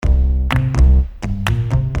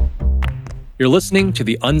You're listening to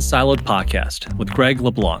the Unsiloed Podcast with Greg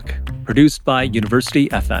LeBlanc, produced by University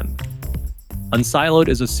FM. Unsiloed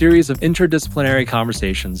is a series of interdisciplinary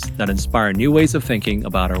conversations that inspire new ways of thinking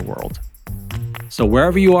about our world. So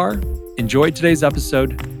wherever you are, enjoy today's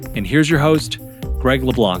episode, and here's your host, Greg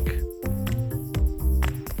LeBlanc.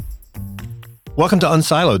 Welcome to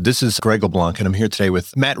Unsiloed. This is Greg LeBlanc, and I'm here today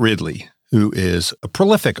with Matt Ridley, who is a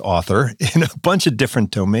prolific author in a bunch of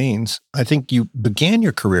different domains. I think you began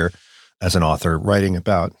your career as an author writing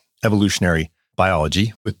about evolutionary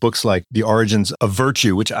biology with books like The Origins of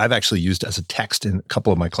Virtue, which I've actually used as a text in a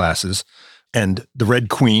couple of my classes, and The Red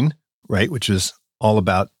Queen, right, which is all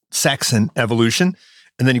about sex and evolution.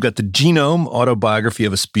 And then you've got The Genome, Autobiography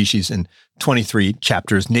of a Species in 23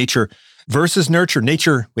 chapters, Nature versus Nurture,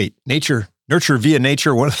 Nurture via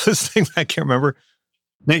Nature, one of those things I can't remember.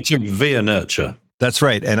 Nature via Nurture. That's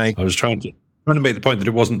right. And I was trying to make the point that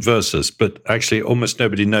it wasn't versus, but actually almost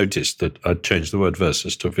nobody noticed that I'd changed the word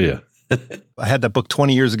versus to via. I had that book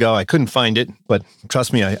 20 years ago. I couldn't find it, but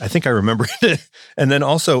trust me, I think I remember it. And then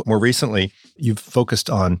also more recently, you've focused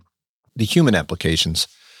on the human applications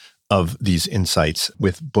of these insights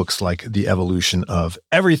with books like The Evolution of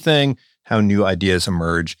Everything, How New Ideas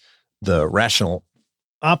Emerge, The Rational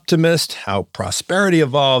Optimist, How Prosperity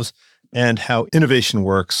Evolves, and How Innovation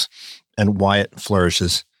Works and Why It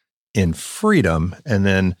Flourishes in Freedom. And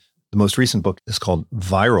then the most recent book is called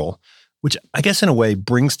Viral, which I guess in a way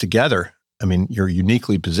brings together, you're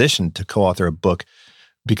uniquely positioned to co-author a book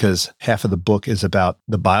because half of the book is about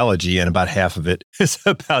the biology and about half of it is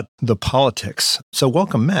about the politics. So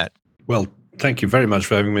welcome, Matt. Well, thank you very much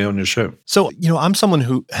for having me on your show. So, I'm someone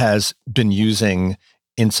who has been using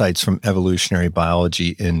insights from evolutionary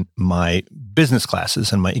biology in my business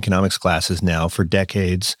classes and my economics classes now for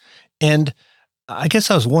decades. And I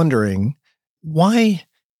guess I was wondering, why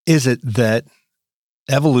is it that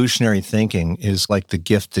evolutionary thinking is like the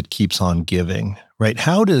gift that keeps on giving, right?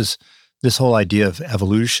 How does this whole idea of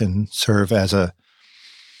evolution serve as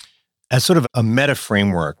sort of a meta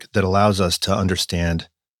framework that allows us to understand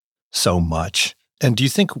so much? And do you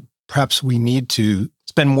think perhaps we need to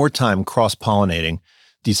spend more time cross-pollinating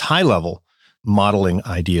these high-level modeling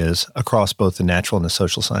ideas across both the natural and the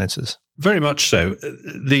social sciences? Very much so.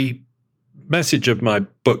 The message of my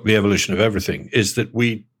book, The Evolution of Everything, is that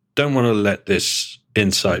we don't want to let this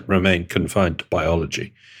insight remain confined to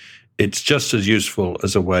biology. It's just as useful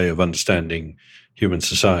as a way of understanding human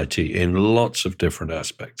society in lots of different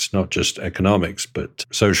aspects, not just economics, but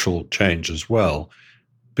social change as well.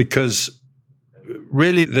 Because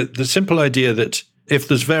really the simple idea that if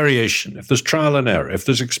there's variation, if there's trial and error, if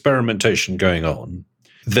there's experimentation going on,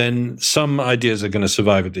 then some ideas are going to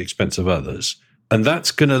survive at the expense of others. And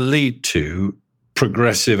that's going to lead to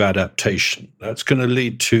progressive adaptation. That's going to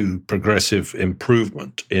lead to progressive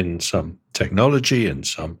improvement in some technology, in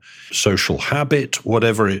some social habit,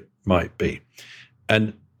 whatever it might be.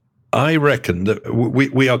 And I reckon that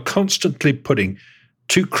we are constantly putting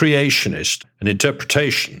too creationist an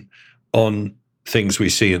interpretation on things we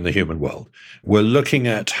see in the human world. We're looking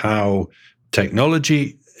at how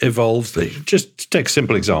technology evolves. Just take a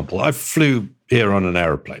simple example. I flew here on an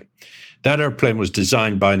airplane. That airplane was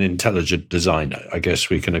designed by an intelligent designer. I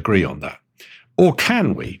guess we can agree on that. Or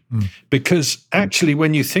can we? Because actually,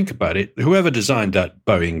 when you think about it, whoever designed that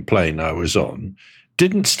Boeing plane I was on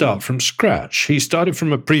didn't start from scratch. He started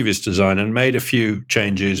from a previous design and made a few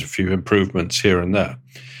changes, a few improvements here and there.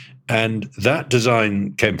 And that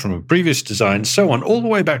design came from a previous design, so on, all the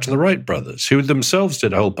way back to the Wright brothers, who themselves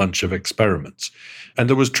did a whole bunch of experiments. And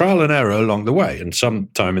there was trial and error along the way. And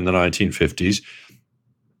sometime in the 1950s,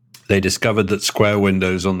 they discovered that square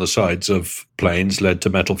windows on the sides of planes led to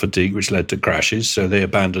metal fatigue, which led to crashes. So they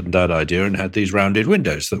abandoned that idea and had these rounded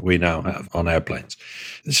windows that we now have on airplanes.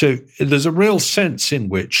 So there's a real sense in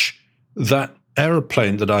which that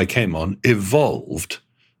airplane that I came on evolved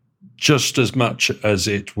just as much as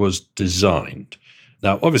it was designed.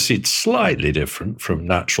 Now, obviously, it's slightly different from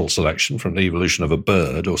natural selection, from the evolution of a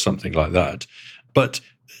bird or something like that, but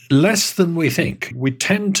less than we think. We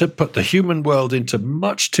tend to put the human world into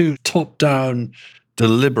much too top-down,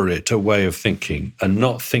 deliberate a way of thinking and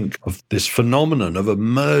not think of this phenomenon of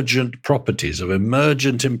emergent properties, of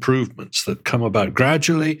emergent improvements that come about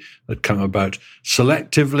gradually, that come about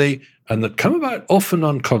selectively, and that come about often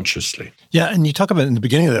unconsciously. Yeah, and you talk about in the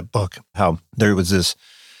beginning of that book how there was this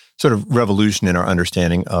sort of revolution in our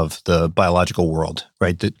understanding of the biological world,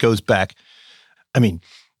 right, that goes back,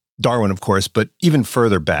 Darwin, of course, but even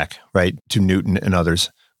further back, right, to Newton and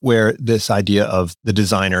others, where this idea of the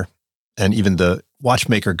designer and even the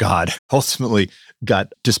watchmaker god ultimately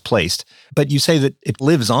got displaced. But you say that it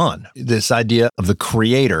lives on. This idea of the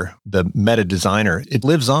creator, the meta designer, it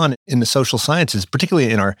lives on in the social sciences,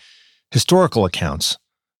 particularly in our historical accounts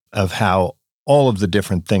of how all of the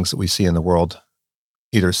different things that we see in the world,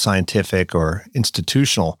 either scientific or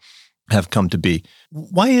institutional, have come to be.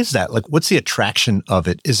 Why is that? Like, what's the attraction of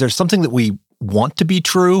it? Is there something that we want to be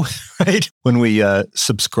true, right? When we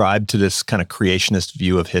subscribe to this kind of creationist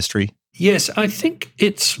view of history? Yes, I think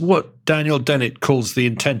it's what Daniel Dennett calls the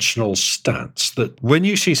intentional stance, that when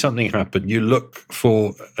you see something happen, you look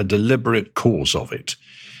for a deliberate cause of it.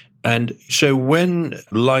 And so when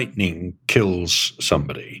lightning kills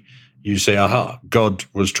somebody, you say, aha, God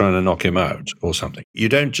was trying to knock him out or something. You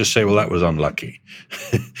don't just say, well, that was unlucky.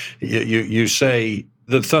 you say,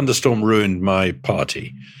 the thunderstorm ruined my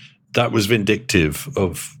party. That was vindictive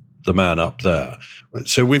of the man up there.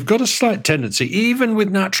 So we've got a slight tendency, even with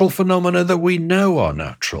natural phenomena that we know are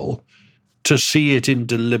natural, to see it in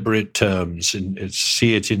deliberate terms, and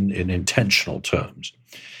see it in intentional terms.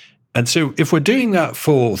 And so if we're doing that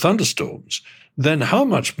for thunderstorms, then how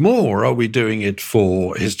much more are we doing it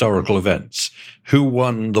for historical events? Who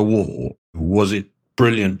won the war? Was it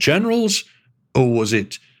brilliant generals, or was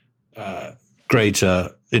it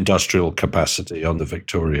greater industrial capacity on the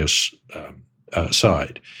victorious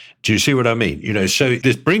side? Do you see what I mean? So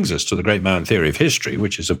this brings us to the great man theory of history,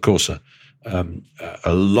 which is, of course,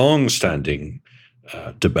 a long-standing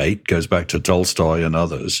debate, goes back to Tolstoy and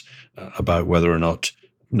others, about whether or not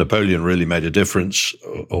Napoleon really made a difference,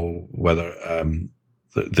 or whether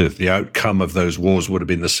the outcome of those wars would have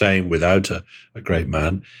been the same without a great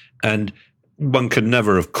man. And one can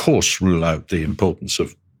never, of course, rule out the importance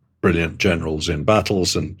of brilliant generals in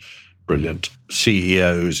battles and brilliant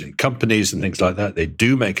CEOs in companies and things like that. They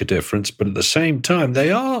do make a difference, but at the same time,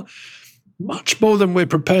 they are much more than we're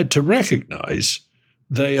prepared to recognize.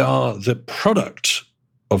 They are the product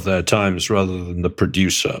of their times rather than the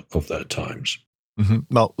producer of their times. Mm-hmm.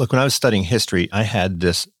 Well, look, when I was studying history, I had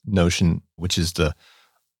this notion, which is the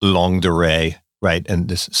longue durée, right? And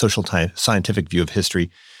this social scientific view of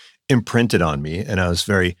history imprinted on me. And I was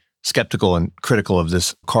very skeptical and critical of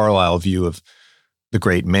this Carlyle view of the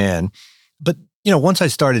great man. But, once I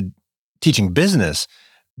started teaching business,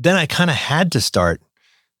 then I kind of had to start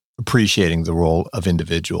appreciating the role of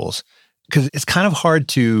individuals, because it's kind of hard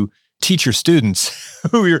to teach your students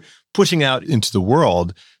who you're pushing out into the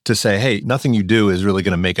world to say, hey, nothing you do is really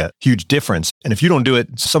going to make a huge difference. And if you don't do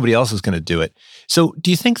it, somebody else is going to do it. So do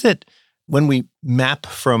you think that when we map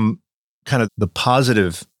from kind of the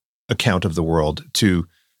positive account of the world to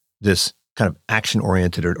this kind of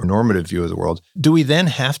action-oriented or normative view of the world, do we then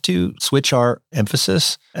have to switch our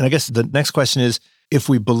emphasis? And I guess the next question is, if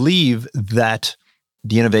we believe that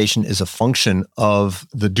the innovation is a function of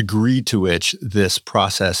the degree to which this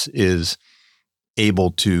process is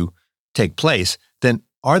able to take place, then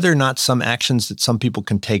are there not some actions that some people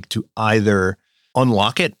can take to either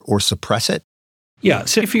unlock it or suppress it? Yeah.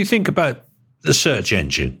 So if you think about the search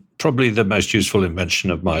engine, probably the most useful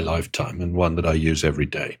invention of my lifetime and one that I use every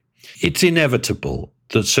day, it's inevitable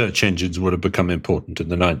that search engines would have become important in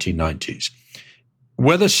the 1990s.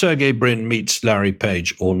 Whether Sergey Brin meets Larry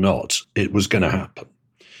Page or not, it was going to happen.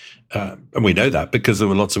 And we know that because there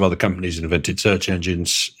were lots of other companies that invented search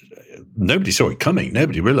engines. Nobody saw it coming.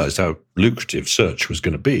 Nobody realized how lucrative search was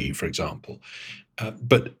going to be, for example.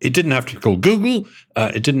 But it didn't have to be called Google.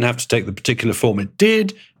 It didn't have to take the particular form it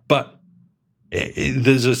did. But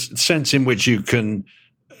there's a sense in which you can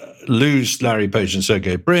lose Larry Page and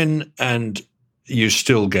Sergey Brin, and you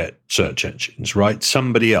still get search engines, right?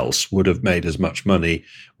 Somebody else would have made as much money,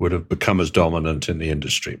 would have become as dominant in the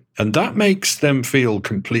industry. And that makes them feel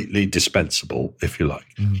completely dispensable, if you like.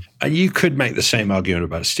 Mm-hmm. And you could make the same argument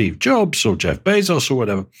about Steve Jobs or Jeff Bezos or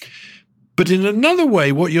whatever. But in another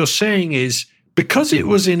way, what you're saying is, because it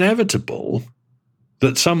was inevitable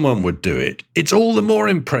that someone would do it, it's all the more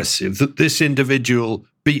impressive that this individual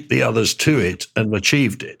beat the others to it and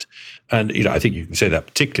achieved it. And, I think you can say that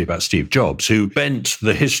particularly about Steve Jobs, who bent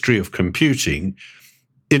the history of computing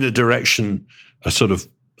in a direction, a sort of,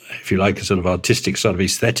 if you like, a sort of artistic, sort of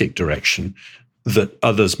aesthetic direction that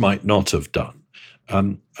others might not have done.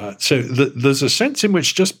 So there's a sense in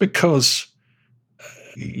which just because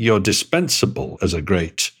you're dispensable as a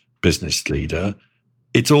great business leader,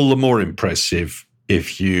 it's all the more impressive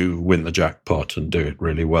if you win the jackpot and do it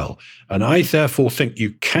really well. And I therefore think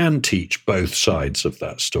you can teach both sides of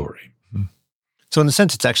that story. So in a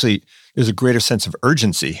sense, there's a greater sense of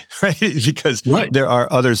urgency, right? Because there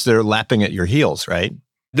are others that are lapping at your heels, right?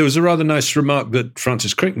 There was a rather nice remark that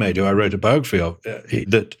Francis Crick made, who I wrote a biography of,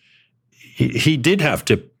 that he did have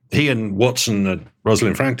to he and Watson and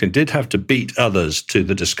Rosalind Franklin did have to beat others to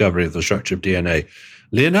the discovery of the structure of DNA.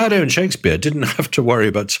 Leonardo and Shakespeare didn't have to worry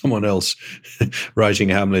about someone else writing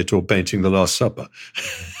Hamlet or painting The Last Supper.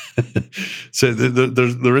 So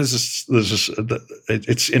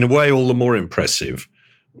it's in a way all the more impressive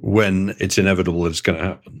when it's inevitable that it's going to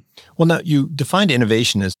happen. Well, now you defined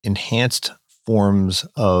innovation as enhanced forms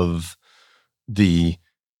of the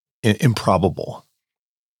improbable,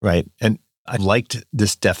 right? And I liked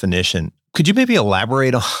this definition. Could you maybe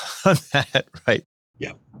elaborate on that, right?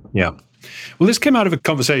 Yeah. Well, this came out of a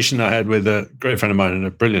conversation I had with a great friend of mine and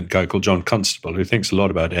a brilliant guy called John Constable, who thinks a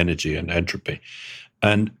lot about energy and entropy.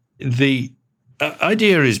 And the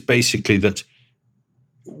idea is basically that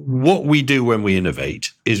what we do when we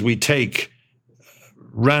innovate is we take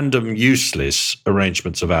random, useless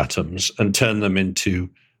arrangements of atoms and turn them into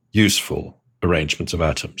useful arrangements of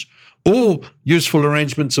atoms, or useful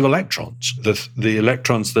arrangements of electrons. The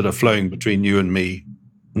electrons that are flowing between you and me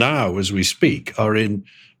now as we speak are in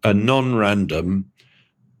a non-random,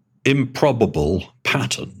 improbable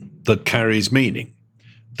pattern that carries meaning,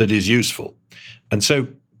 that is useful. And so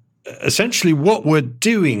essentially what we're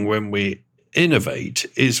doing when we innovate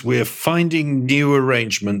is we're finding new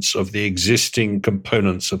arrangements of the existing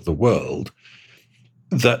components of the world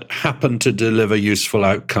that happen to deliver useful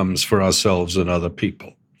outcomes for ourselves and other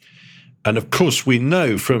people. And of course, we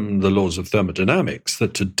know from the laws of thermodynamics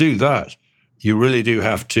that to do that, you really do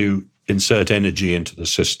have to insert energy into the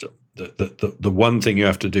system. The one thing you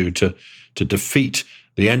have to do to defeat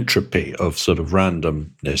the entropy of sort of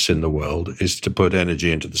randomness in the world is to put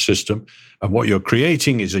energy into the system. And what you're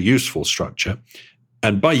creating is a useful structure.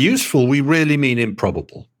 And by useful, we really mean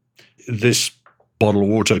improbable. This bottled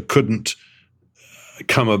water couldn't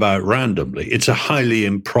come about randomly. It's a highly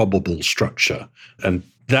improbable structure. And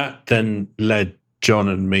that then led John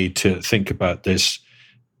and me to think about this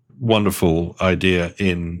wonderful idea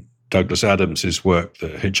in Douglas Adams's work, The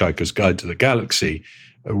Hitchhiker's Guide to the Galaxy,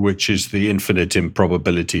 which is the infinite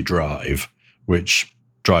improbability drive, which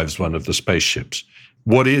drives one of the spaceships.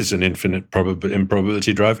 What is an infinite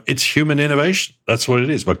improbability drive? It's human innovation. That's what it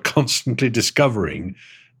is. We're constantly discovering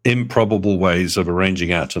improbable ways of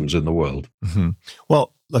arranging atoms in the world. Mm-hmm.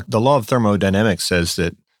 Well, look, the law of thermodynamics says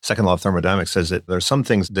that, second law of thermodynamics says that there are some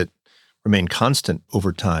things that remain constant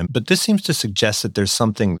over time, but this seems to suggest that there's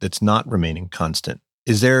something that's not remaining constant.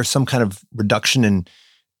 Is there some kind of reduction in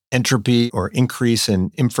entropy or increase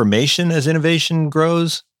in information as innovation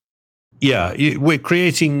grows? Yeah, we're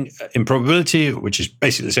creating improbability, which is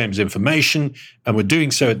basically the same as information, and we're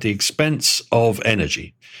doing so at the expense of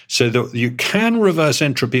energy. So that you can reverse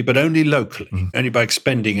entropy, but only locally, only by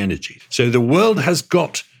expending energy. So the world has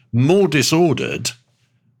got more disordered,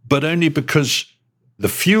 but only because the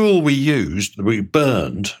fuel we used, we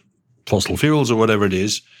burned, fossil fuels or whatever it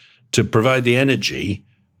is, to provide the energy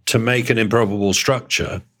to make an improbable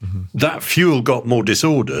structure, that fuel got more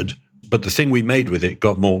disordered, but the thing we made with it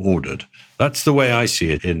got more ordered. That's the way I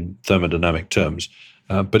see it in thermodynamic terms.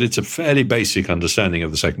 But it's a fairly basic understanding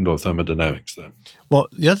of the second law of thermodynamics, though. Well,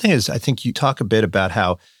 the other thing is, I think you talk a bit about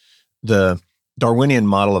how the Darwinian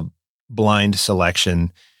model of blind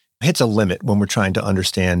selection hits a limit when we're trying to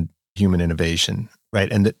understand human innovation,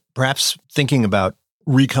 right? And that perhaps thinking about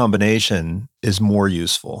recombination is more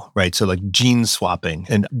useful, right? So like gene swapping.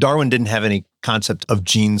 And Darwin didn't have any concept of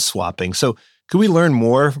gene swapping. So could we learn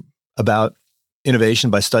more about innovation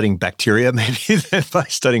by studying bacteria maybe than by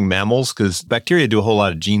studying mammals? Because bacteria do a whole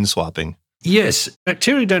lot of gene swapping. Yes,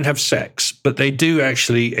 bacteria don't have sex, but they do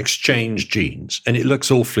actually exchange genes. And it looks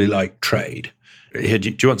awfully like trade. Here,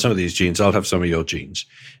 do you want some of these genes? I'll have some of your genes.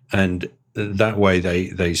 And that way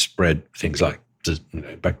they spread things like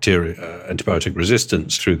bacteria, antibiotic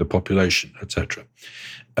resistance through the population, etc.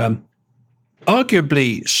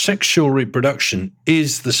 Arguably, sexual reproduction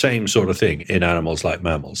is the same sort of thing in animals like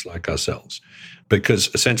mammals, like ourselves, because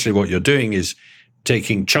essentially what you're doing is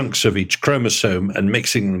taking chunks of each chromosome and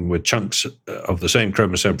mixing them with chunks of the same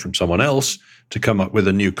chromosome from someone else to come up with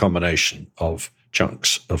a new combination of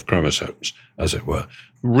chunks of chromosomes, as it were.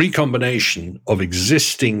 Recombination of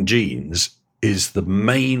existing genes is the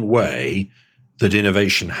main way that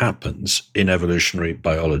innovation happens in evolutionary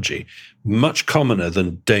biology, much commoner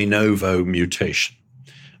than de novo mutation.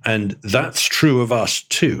 And that's true of us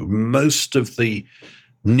too. Most of the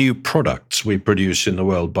new products we produce in the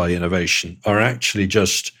world by innovation are actually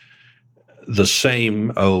just the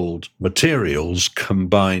same old materials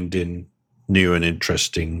combined in new and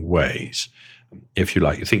interesting ways. if you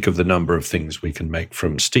like. You think of the number of things we can make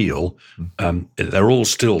from steel. They're all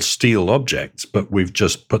still steel objects, but we've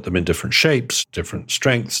just put them in different shapes, different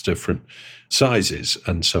strengths, different sizes,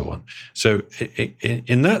 and so on. So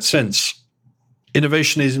in that sense,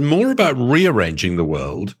 innovation is more about rearranging the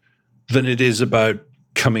world than it is about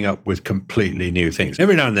coming up with completely new things.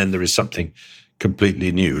 Every now and then there is something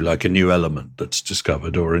completely new, like a new element that's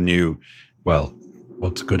discovered, or a new, well,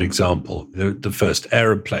 what's a good example? The first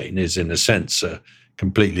aeroplane is, in a sense, a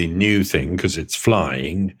completely new thing because it's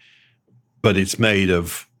flying, but it's made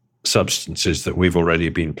of substances that we've already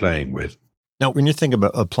been playing with. Now, when you're thinking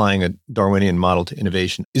about applying a Darwinian model to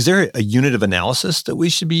innovation, is there a unit of analysis that we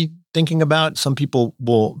should be thinking about? Some people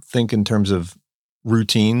will think in terms of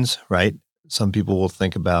routines, right? Some people will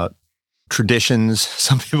think about traditions.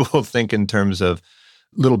 Some people will think in terms of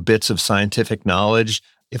little bits of scientific knowledge.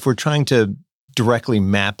 If we're trying to directly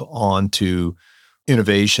map onto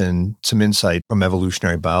innovation some insight from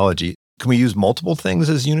evolutionary biology, can we use multiple things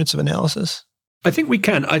as units of analysis? I think we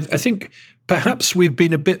can. I think perhaps we've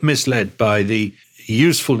been a bit misled by the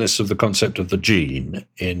usefulness of the concept of the gene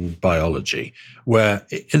in biology, where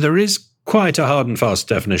there is quite a hard and fast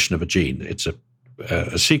definition of a gene. It's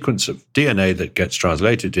a sequence of DNA that gets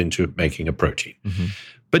translated into making a protein. Mm-hmm.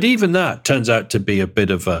 But even that turns out to be a bit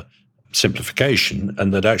of a simplification,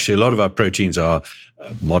 and that actually a lot of our proteins are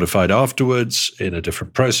modified afterwards in a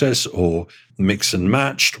different process, or mix and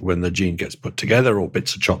matched when the gene gets put together, or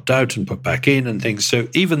bits are chopped out and put back in and things. So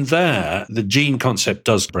even there, the gene concept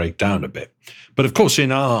does break down a bit. But of course,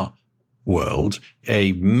 in our world,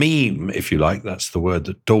 a meme, if you like, that's the word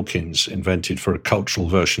that Dawkins invented for a cultural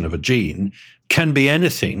version of a gene, can be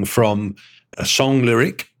anything from a song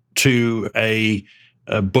lyric to a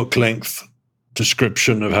book-length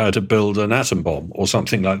description of how to build an atom bomb or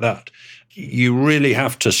something like that. You really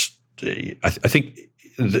have to, I think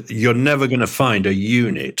that you're never going to find a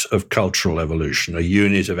unit of cultural evolution, a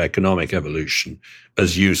unit of economic evolution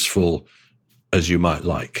as useful as you might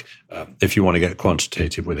like, if you want to get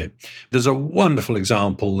quantitative with it. There's a wonderful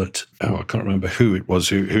example that, I can't remember who it was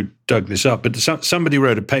who dug this up, but somebody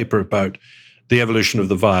wrote a paper about the evolution of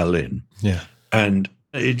the violin. Yeah. And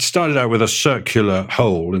it started out with a circular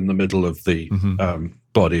hole in the middle of the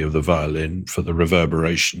body of the violin for the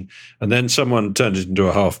reverberation. And then someone turned it into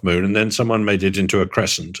a half moon, and then someone made it into a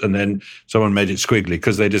crescent, and then someone made it squiggly,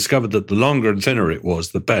 because they discovered that the longer and thinner it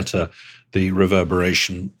was, the better the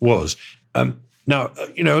reverberation was. Now,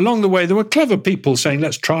 along the way, there were clever people saying,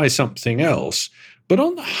 let's try something else. But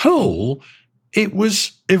on the whole, it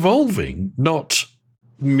was evolving, not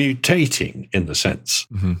mutating in the sense.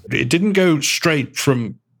 Mm-hmm. It didn't go straight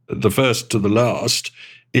from the first to the last.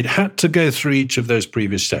 It had to go through each of those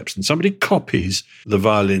previous steps. And somebody copies the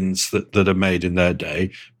violins that are made in their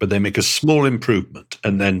day, but they make a small improvement,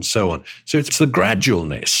 and then so on. So it's the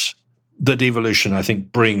gradualness that evolution, I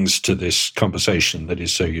think, brings to this conversation that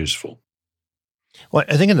is so useful. Well,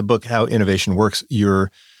 I think in the book, How Innovation Works,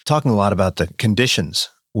 you're talking a lot about the conditions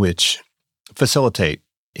which facilitate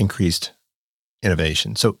increased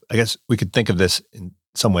innovation. So I guess we could think of this in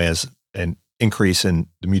some way as an increase in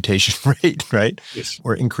the mutation rate, right? Yes.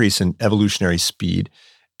 Or increase in evolutionary speed.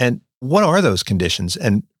 And what are those conditions?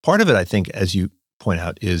 And part of it, I think, as you point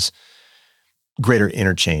out, is greater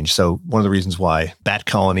interchange. So one of the reasons why bat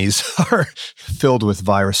colonies are filled with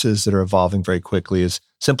viruses that are evolving very quickly is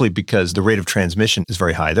simply because the rate of transmission is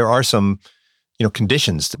very high. There are some,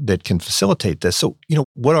 conditions that can facilitate this. So,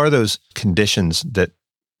 what are those conditions that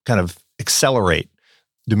kind of accelerate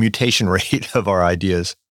the mutation rate of our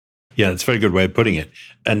ideas? Yeah, that's a very good way of putting it.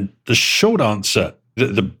 And the short answer,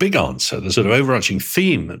 the big answer, the sort of overarching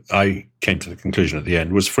theme that I came to the conclusion at the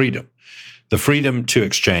end was freedom. The freedom to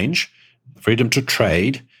exchange, the freedom to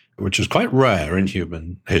trade, which is quite rare in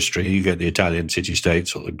human history. You get the Italian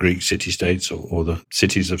city-states or the Greek city-states or the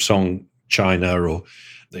cities of Song China or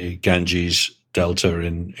the Ganges Delta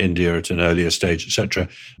in India at an earlier stage, etc.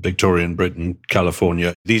 Victorian Britain,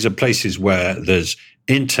 California. These are places where there's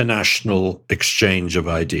international exchange of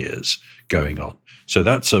ideas going on. So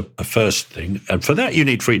that's a first thing. And for that, you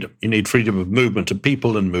need freedom. You need freedom of movement of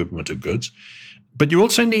people and movement of goods. But you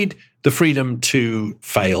also need the freedom to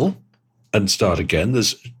fail and start again.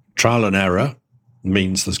 There's trial and error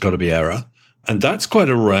means there's got to be error. And that's quite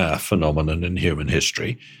a rare phenomenon in human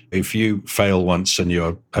history. If you fail once and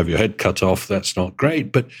you have your head cut off, that's not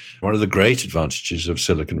great. But one of the great advantages of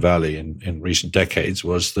Silicon Valley in recent decades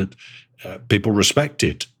was that people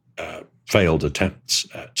respected failed attempts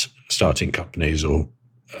at starting companies or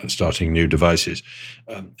starting new devices.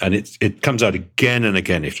 And it comes out again and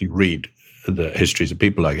again if you read the histories of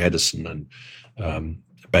people like Edison and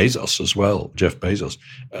Bezos as well, Jeff Bezos.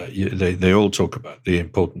 They all talk about the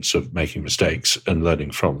importance of making mistakes and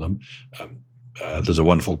learning from them. There's a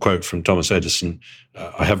wonderful quote from Thomas Edison,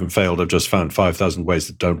 I haven't failed, I've just found 5,000 ways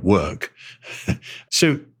that don't work.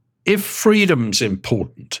 So if freedom's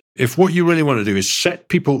important, if what you really want to do is set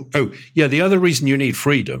people, the other reason you need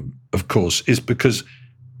freedom, of course, is because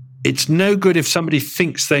it's no good if somebody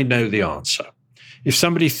thinks they know the answer. If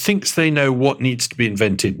somebody thinks they know what needs to be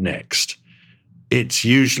invented next, it's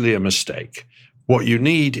usually a mistake. What you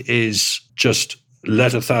need is just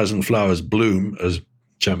let 1,000 flowers bloom, as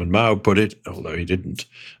Chairman Mao put it, although he didn't,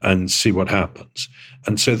 and see what happens.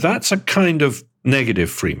 And so that's a kind of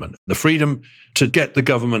negative freedom, the freedom to get the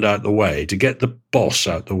government out the way, to get the boss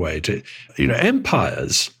out the way.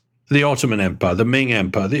 Empires, the Ottoman Empire, the Ming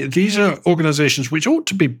Empire, these are organizations which ought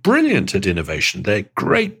to be brilliant at innovation. They're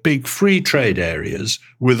great big free trade areas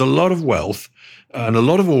with a lot of wealth and a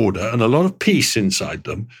lot of order and a lot of peace inside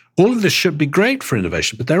them. All of this should be great for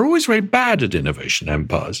innovation, but they're always very bad at innovation,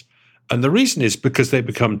 empires. And the reason is because they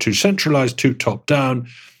become too centralized, too top-down.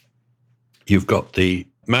 You've got the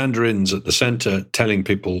mandarins at the center telling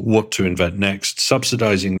people what to invent next,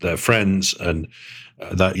 subsidizing their friends, and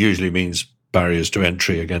that usually means barriers to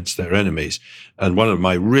entry against their enemies. And one of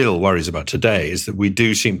my real worries about today is that we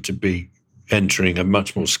do seem to be entering a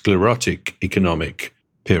much more sclerotic economic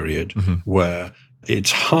period where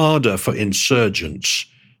it's harder for insurgents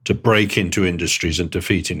to break into industries and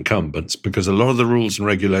defeat incumbents because a lot of the rules and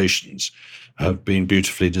regulations have been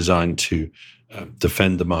beautifully designed to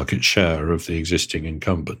defend the market share of the existing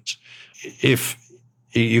incumbents. If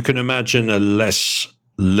you can imagine a less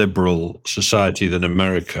liberal society than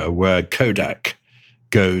America, where Kodak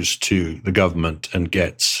goes to the government and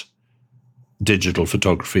gets digital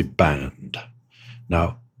photography banned.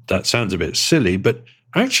 Now, that sounds a bit silly, but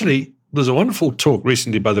actually, there's a wonderful talk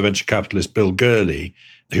recently by the venture capitalist Bill Gurley,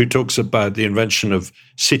 who talks about the invention of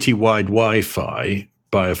citywide Wi-Fi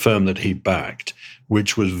by a firm that he backed,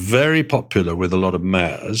 which was very popular with a lot of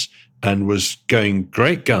mayors and was going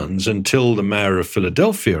great guns until the mayor of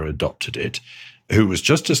Philadelphia adopted it, who was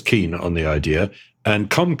just as keen on the idea. And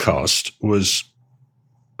Comcast was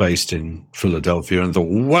based in Philadelphia and thought,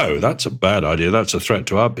 whoa, that's a bad idea. That's a threat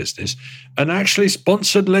to our business. And actually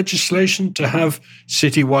sponsored legislation to have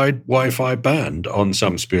citywide Wi-Fi banned on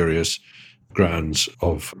some spurious grounds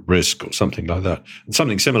of risk or something like that. And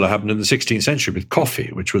something similar happened in the 16th century with coffee,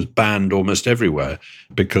 which was banned almost everywhere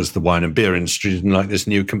because the wine and beer industry didn't like this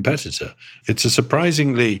new competitor. It's a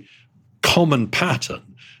surprisingly common pattern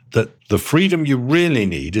that the freedom you really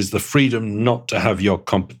need is the freedom not to have your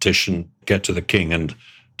competition get to the king and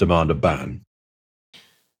demand a ban.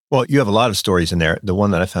 Well, you have a lot of stories in there. The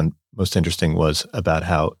one that I found most interesting was about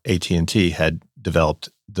how AT&T had developed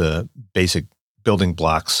the basic building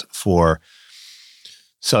blocks for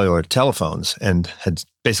cellular telephones and had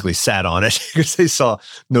basically sat on it because they saw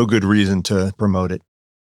no good reason to promote it.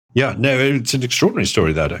 Yeah, no, it's an extraordinary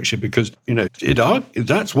story, that actually, because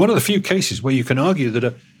that's one of the few cases where you can argue that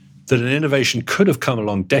an innovation could have come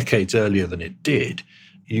along decades earlier than it did.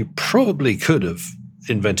 You probably could have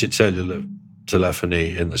invented cellular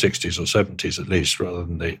telephony in the 60s or 70s at least, rather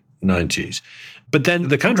than the 90s. But then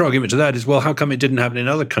the counter-argument to that is, well, how come it didn't happen in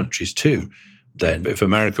other countries too? Then, if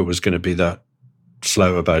America was going to be that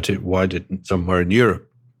slow about it, why didn't somewhere in Europe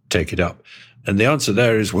take it up? And the answer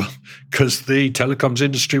there is, well, because the telecoms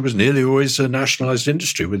industry was nearly always a nationalized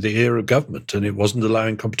industry with the ear of government, and it wasn't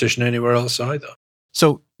allowing competition anywhere else either.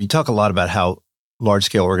 So you talk a lot about how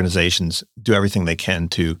large-scale organizations do everything they can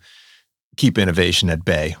to keep innovation at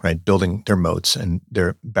bay, right? Building their moats and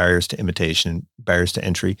their barriers to imitation, barriers to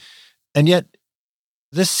entry. And yet,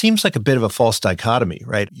 this seems like a bit of a false dichotomy,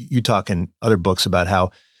 right? You talk in other books about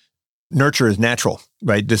how nurture is natural,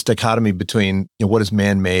 right? This dichotomy between what is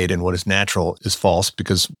man-made and what is natural is false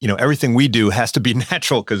because everything we do has to be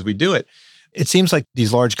natural because we do it. It seems like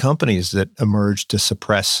these large companies that emerge to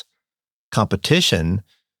suppress competition,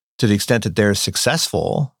 to the extent that they're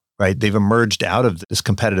successful, right? They've emerged out of this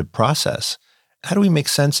competitive process. How do we make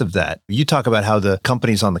sense of that? You talk about how the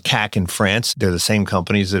companies on the CAC in France, they're the same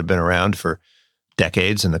companies that have been around for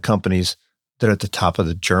decades, and the companies that are at the top of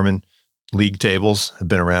the German league tables have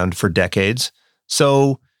been around for decades.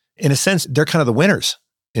 So in a sense, they're kind of the winners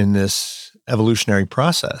in this evolutionary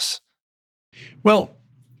process. Well,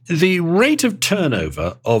 the rate of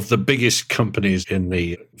turnover of the biggest companies in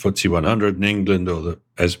the FTSE 100 in England or the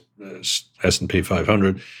S&P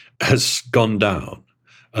 500 has gone down.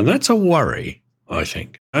 And that's a worry, I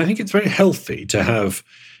think. I think it's very healthy to have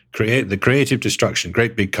the creative destruction,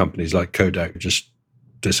 great big companies like Kodak just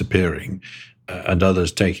disappearing and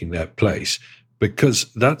others taking their place.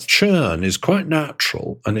 because that churn is quite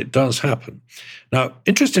natural and it does happen. Now,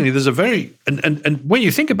 interestingly, there's a very, and when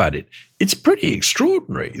you think about it, it's pretty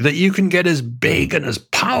extraordinary that you can get as big and as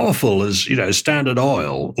powerful as, Standard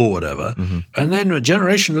Oil or whatever. Mm-hmm. And then a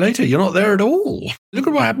generation later, you're not there at all. Look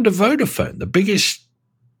at what happened to Vodafone, the biggest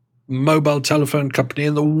mobile telephone company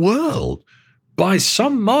in the world by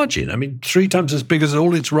some margin. I mean, 3 times as big as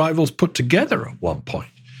all its rivals put together at one point.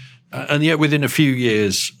 And yet within a few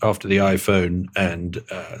years after the iPhone and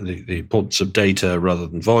the importance of data rather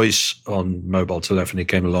than voice on mobile telephony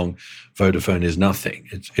came along, Vodafone is nothing.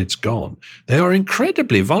 It's gone. They are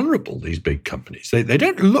incredibly vulnerable, these big companies. They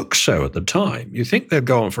don't look so at the time. You think they'll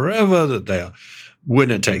go on forever, that they are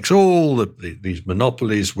winner takes all, that these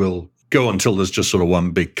monopolies will go until there's just sort of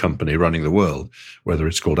one big company running the world, whether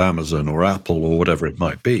it's called Amazon or Apple or whatever it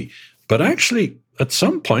might be. But actually, at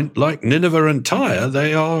some point, like Nineveh and Tyre,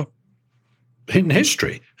 they are in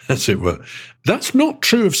history, as it were. That's not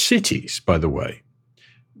true of cities, by the way.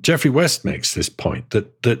 Geoffrey West makes this point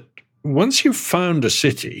that once you've found a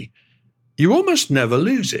city, you almost never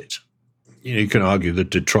lose it. You can argue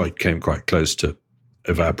that Detroit came quite close to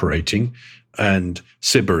evaporating, and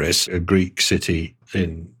Sybaris, a Greek city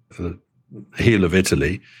in the heel of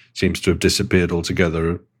Italy, seems to have disappeared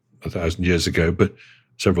altogether several thousand years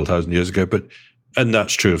ago. And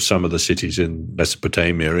that's true of some of the cities in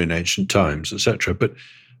Mesopotamia in ancient times, etc. But,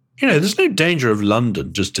 there's no danger of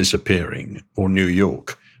London just disappearing or New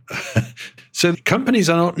York. So companies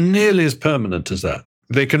are not nearly as permanent as that.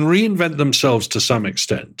 They can reinvent themselves to some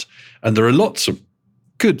extent. And there are lots of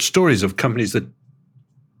good stories of companies that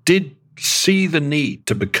did see the need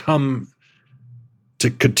to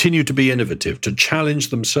continue to be innovative, to challenge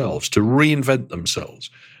themselves, to reinvent themselves.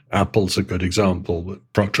 Apple's a good example.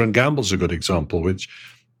 Procter & Gamble's a good example, which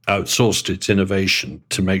outsourced its innovation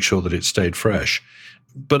to make sure that it stayed fresh.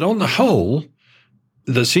 But on the whole,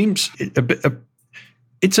 there seems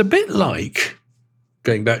it's a bit like,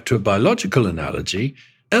 going back to a biological analogy,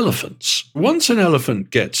 elephants. Once an elephant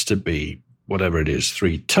gets to be whatever it is,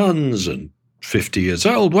 3 tons and 50 years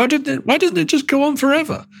old, why didn't it just go on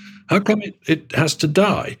forever? How come it has to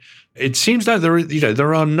die? It seems like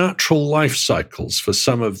there are natural life cycles for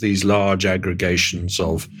some of these large aggregations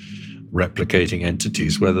of replicating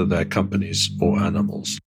entities, whether they're companies or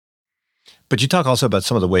animals. But you talk also about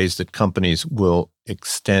some of the ways that companies will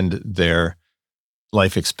extend their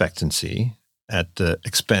life expectancy at the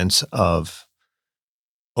expense of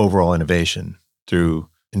overall innovation through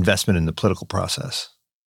investment in the political process.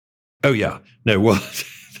 Oh, yeah. No, well,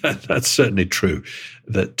 that's certainly true.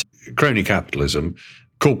 That crony capitalism,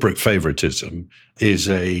 corporate favoritism, is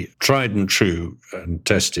a tried and true and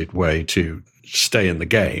tested way to stay in the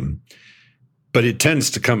game. But it tends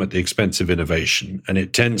to come at the expense of innovation, and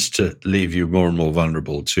it tends to leave you more and more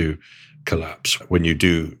vulnerable to collapse when you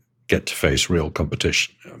do get to face real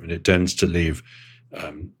competition. I mean, it tends to leave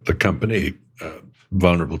the company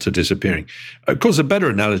vulnerable to disappearing. Of course, a better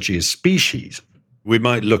analogy is species. We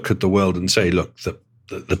might look at the world and say, look,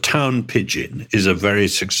 the town pigeon is a very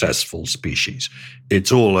successful species.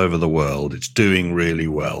 It's all over the world. It's doing really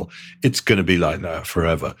well. It's going to be like that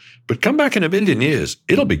forever. But come back in 1 million years,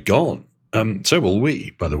 it'll be gone. So will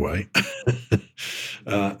we, by the way.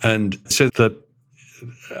 And so that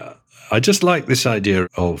I just like this idea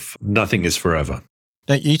of nothing is forever.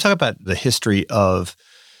 Now, you talk about the history of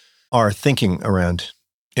our thinking around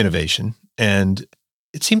innovation, and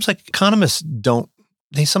it seems like economists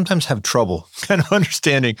they sometimes have trouble kind of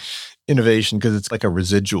understanding innovation because it's like a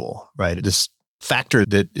residual, right? This factor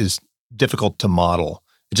that is difficult to model.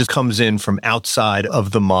 It just comes in from outside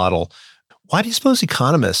of the model. Why do you suppose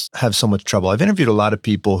economists have so much trouble? I've interviewed a lot of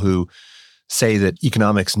people who say that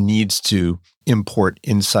economics needs to import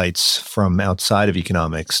insights from outside of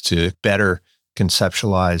economics to better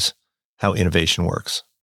conceptualize how innovation works.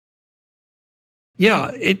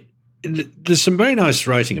 Yeah, there's some very nice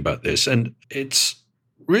writing about this, and it's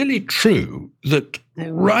really true that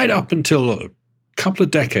right up until a couple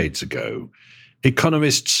of decades ago,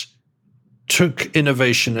 economists took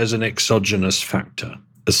innovation as an exogenous factor,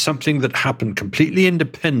 as something that happened completely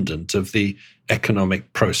independent of the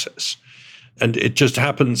economic process. And it just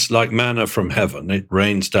happens like manna from heaven. It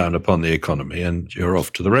rains down upon the economy and you're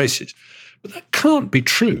off to the races. But that can't be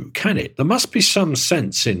true, can it? There must be some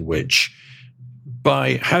sense in which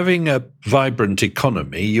by having a vibrant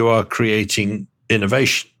economy, you are creating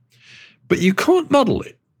innovation. But you can't model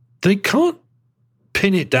it. They can't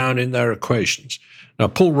pin it down in their equations. Now,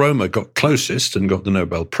 Paul Romer got closest and got the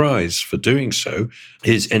Nobel Prize for doing so.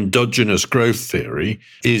 His endogenous growth theory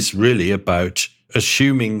is really about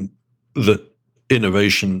assuming that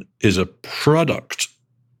innovation is a product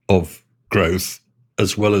of growth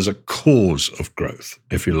as well as a cause of growth,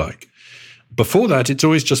 if you like. Before that, it's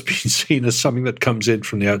always just been seen as something that comes in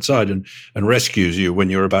from the outside and rescues you when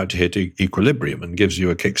you're about to hit equilibrium and gives you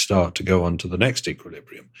a kickstart to go on to the next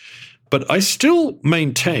equilibrium. But I still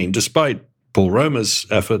maintain, despite Paul Romer's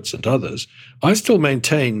efforts and others, I still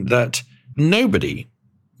maintain that nobody,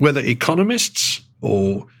 whether economists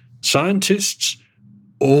or scientists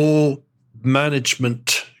or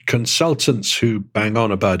management consultants who bang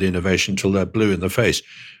on about innovation till they're blue in the face,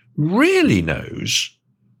 really knows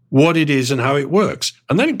what it is and how it works.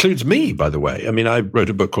 And that includes me, by the way. I mean, I wrote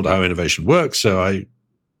a book called How Innovation Works, so I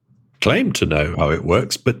claim to know how it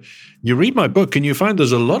works. But you read my book and you find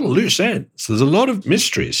there's a lot of loose ends. There's a lot of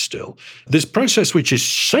mysteries still. This process, which is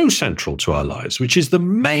so central to our lives, which is the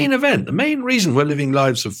main event, the main reason we're living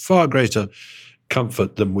lives of far greater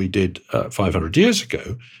comfort than we did 500 years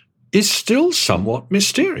ago, is still somewhat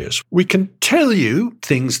mysterious. We can tell you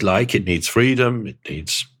things like it needs freedom, it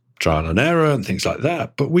needs trial and error and things like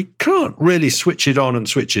that, but we can't really switch it on and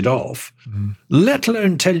switch it off, let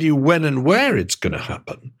alone tell you when and where it's going to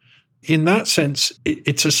happen. In that sense,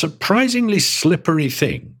 it's a surprisingly slippery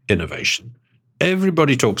thing, innovation.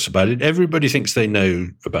 Everybody talks about it, everybody thinks they know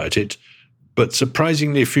about it, but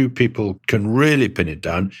surprisingly few people can really pin it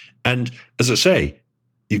down. And as I say,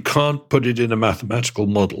 you can't put it in a mathematical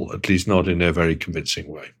model, at least not in a very convincing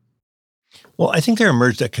way. Well, I think there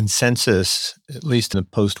emerged a consensus, at least in the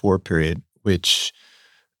post-war period, which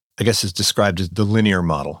I guess is described as the linear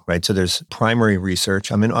model, right? So there's primary research.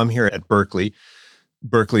 I mean, I'm here at Berkeley.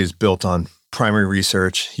 Berkeley is built on primary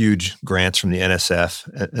research, huge grants from the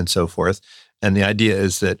NSF and so forth. And the idea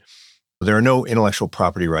is that there are no intellectual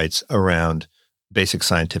property rights around basic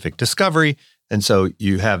scientific discovery. And so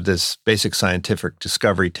you have this basic scientific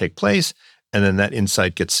discovery take place, and then that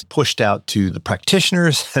insight gets pushed out to the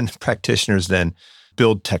practitioners, and the practitioners then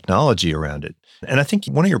build technology around it. And I think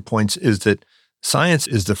one of your points is that science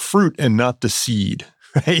is the fruit and not the seed,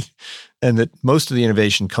 right? And that most of the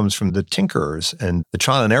innovation comes from the tinkerers and the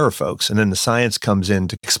trial and error folks, and then the science comes in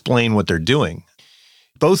to explain what they're doing.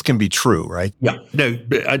 Both can be true, right? Yeah. No,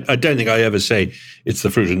 I don't think I ever say it's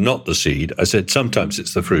the fruit and not the seed. I said sometimes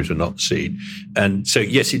it's the fruit and not the seed. And so,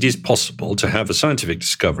 yes, it is possible to have a scientific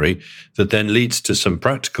discovery that then leads to some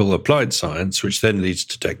practical applied science, which then leads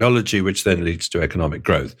to technology, which then leads to economic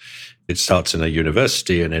growth. It starts in a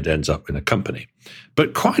university and it ends up in a company.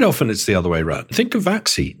 But quite often it's the other way around. Think of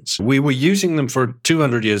vaccines. We were using them for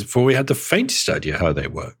 200 years before we had the faintest idea how they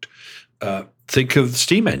worked. Think of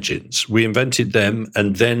steam engines. We invented them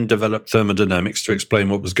and then developed thermodynamics to explain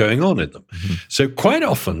what was going on in them. Mm-hmm. So quite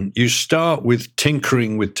often you start with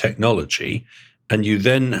tinkering with technology and you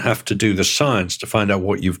then have to do the science to find out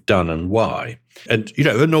what you've done and why. And,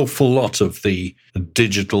 an awful lot of the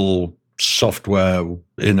digital software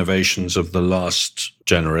innovations of the last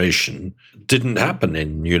generation didn't happen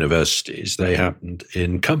in universities. They happened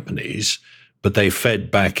in companies, but they fed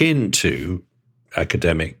back into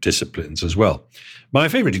academic disciplines as well. My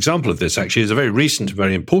favorite example of this actually is a very recent,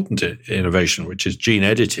 very important innovation, which is gene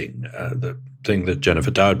editing, the thing that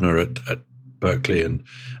Jennifer Doudna at Berkeley and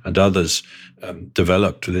others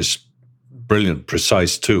developed, this brilliant,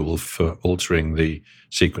 precise tool for altering the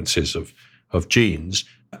sequences of genes.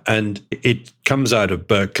 And it comes out of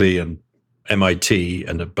Berkeley and MIT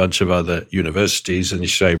and a bunch of other universities. And you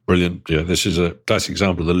say, brilliant, this is a classic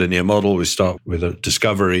example of the linear model. We start with a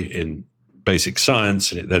discovery in basic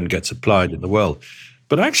science, and it then gets applied in the world.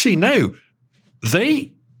 But actually, no,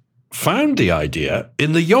 they found the idea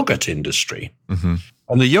in the yogurt industry. Mm-hmm.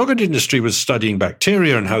 And the yogurt industry was studying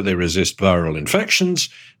bacteria and how they resist viral infections.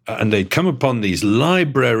 And they'd come upon these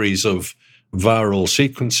libraries of viral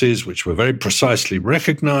sequences, which were very precisely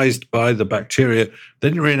recognized by the bacteria. They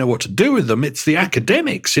didn't really know what to do with them. It's the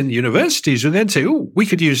academics in the universities who then say, oh, we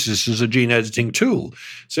could use this as a gene editing tool.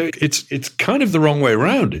 So it's kind of the wrong way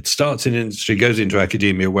around. It starts in industry, goes into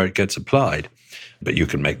academia where it gets applied. But you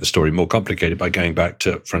can make the story more complicated by going back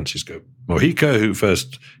to Francisco Mojica, who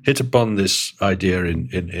first hit upon this idea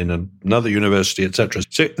in another university, etc.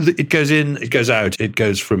 So it goes in, it goes out, it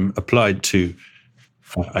goes from applied to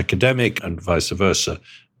academic and vice versa.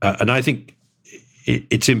 And I think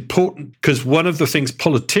it's important because one of the things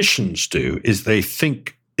politicians do is they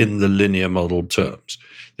think in the linear model terms.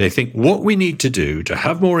 They think what we need to do to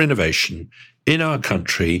have more innovation in our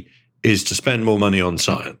country is to spend more money on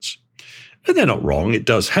science. And they're not wrong, it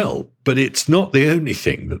does help, but it's not the only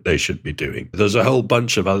thing that they should be doing. There's a whole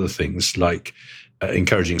bunch of other things like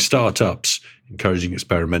encouraging startups, encouraging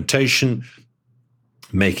experimentation,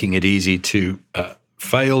 making it easy to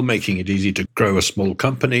fail, making it easy to grow a small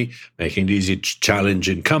company, making it easy to challenge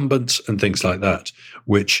incumbents and things like that,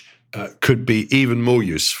 which could be even more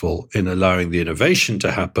useful in allowing the innovation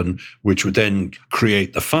to happen, which would then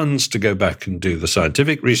create the funds to go back and do the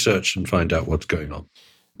scientific research and find out what's going on.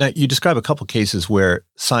 Now, you describe a couple cases where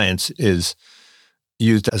science is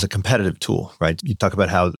used as a competitive tool, right? You talk about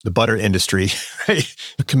how the butter industry right,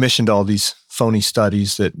 commissioned all these phony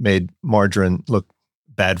studies that made margarine look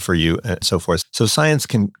bad for you and so forth. So science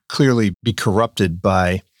can clearly be corrupted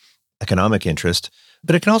by economic interest,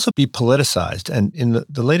 but it can also be politicized. And in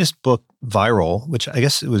the latest book, Viral, which I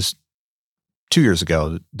guess it was 2 years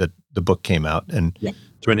ago that the book came out, and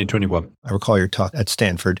 2021. I recall your talk at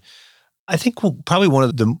Stanford. I think probably one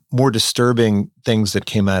of the more disturbing things that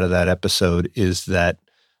came out of that episode is that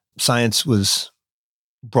science was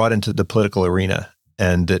brought into the political arena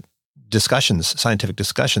and that scientific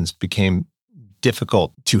discussions became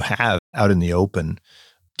difficult to have out in the open.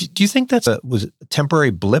 Do you think was a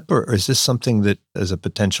temporary blip, or is this something that is a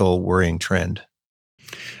potential worrying trend?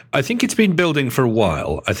 I think it's been building for a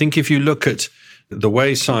while. I think if you look at the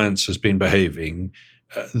way science has been behaving,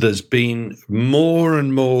 there's been more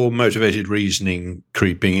and more motivated reasoning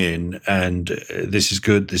creeping in, and this is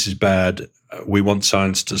good, this is bad. We want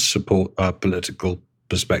science to support our political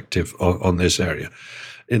perspective on this area.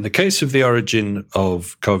 In the case of the origin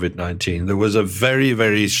of COVID-19, there was a very,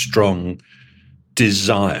 very strong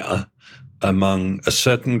desire among a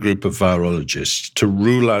certain group of virologists to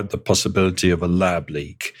rule out the possibility of a lab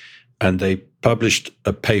leak. And they published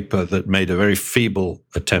a paper that made a very feeble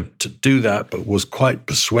attempt to do that, but was quite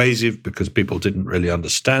persuasive because people didn't really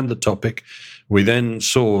understand the topic. We then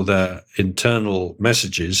saw their internal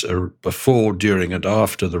messages before, during, and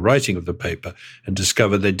after the writing of the paper and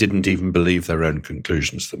discovered they didn't even believe their own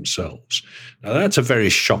conclusions themselves. Now, that's a very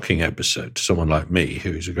shocking episode to someone like me,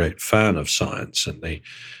 who is a great fan of science and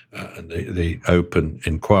the open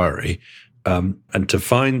inquiry. And to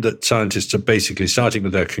find that scientists are basically starting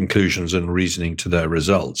with their conclusions and reasoning to their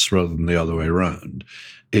results rather than the other way around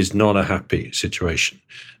is not a happy situation.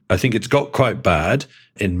 I think it's got quite bad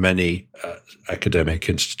in many academic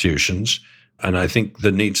institutions, and I think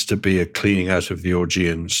there needs to be a cleaning out of the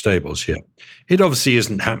Augean stables here. It obviously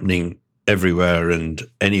isn't happening everywhere and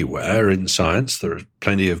anywhere in science. There is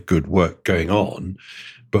plenty of good work going on.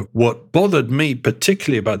 But what bothered me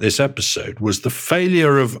particularly about this episode was the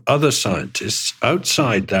failure of other scientists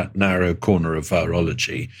outside that narrow corner of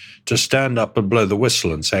virology to stand up and blow the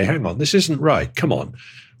whistle and say, hang on, this isn't right. Come on.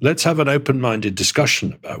 Let's have an open-minded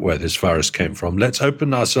discussion about where this virus came from. Let's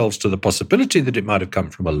open ourselves to the possibility that it might have come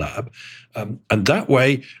from a lab. And that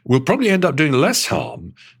way, we'll probably end up doing less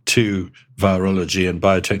harm to virology and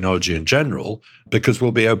biotechnology in general, because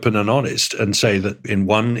we'll be open and honest and say that in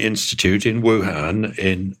one institute in Wuhan,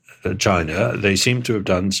 in China, they seem to have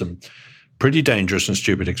done some pretty dangerous and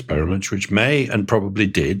stupid experiments, which may and probably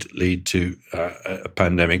did lead to a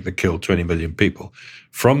pandemic that killed 20 million people.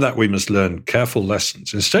 From that, we must learn careful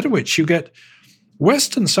lessons, instead of which you get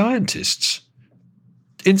Western scientists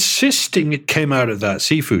insisting it came out of that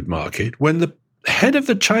seafood market when the head of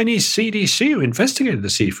the Chinese CDC, who investigated the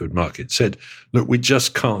seafood market, said, look, we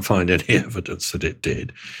just can't find any evidence that it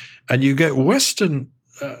did. And you get Western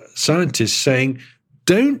scientists saying,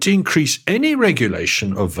 don't increase any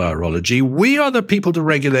regulation of virology. We are the people to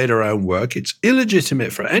regulate our own work. It's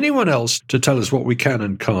illegitimate for anyone else to tell us what we can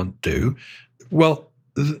and can't do. Well,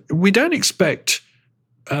 we don't expect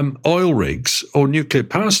oil rigs or nuclear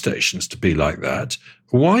power stations to be like that.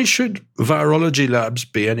 Why should virology labs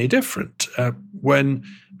be any different? When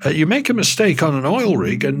you make a mistake on an oil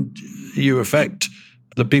rig and you affect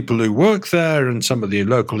the people who work there and some of the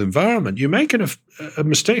local environment, you make a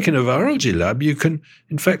mistake in a virology lab, you can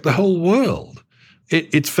infect the whole world.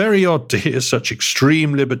 It's very odd to hear such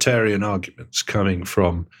extreme libertarian arguments coming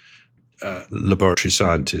from laboratory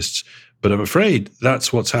scientists. But I'm afraid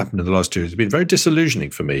that's what's happened in the last 2 years. It's been very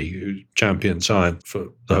disillusioning for me, who championed science for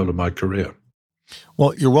the whole of my career.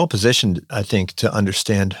 Well, you're well positioned, I think, to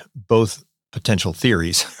understand both potential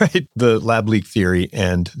theories, right? The lab leak theory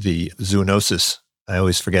and the zoonosis. I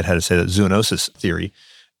always forget how to say that, zoonosis theory.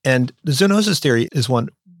 And the zoonosis theory is one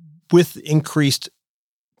with increased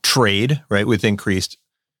trade, right? With increased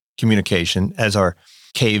communication as our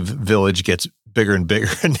cave village gets bigger and bigger.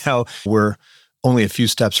 And now we're only a few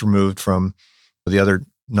steps removed from the other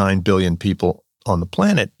 9 billion people on the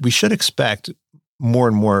planet. We should expect more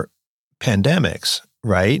and more pandemics,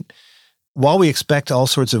 right? While we expect all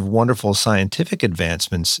sorts of wonderful scientific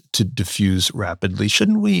advancements to diffuse rapidly,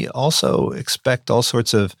 shouldn't we also expect all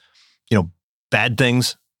sorts of, bad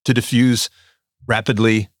things to diffuse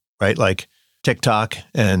rapidly, right? Like TikTok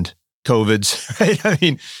and COVIDs, right? I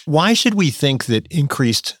mean, why should we think that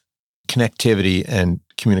increased connectivity and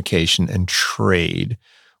communication and trade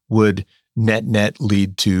would net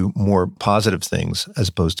lead to more positive things as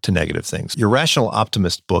opposed to negative things. Your Rational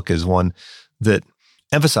Optimist book is one that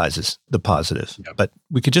emphasizes the positive, but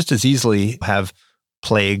we could just as easily have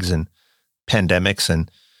plagues and pandemics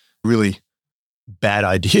and really bad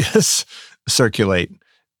ideas circulate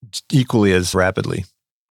equally as rapidly.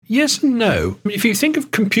 Yes and no. If you think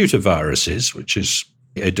of computer viruses, which is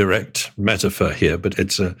a direct metaphor here, but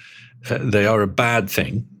they are a bad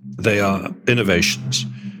thing. They are innovations.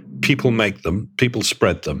 People make them, people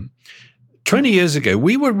spread them. 20 years ago,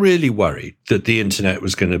 we were really worried that the internet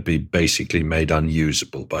was going to be basically made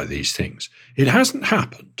unusable by these things. It hasn't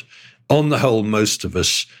happened. On the whole, most of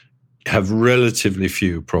us have relatively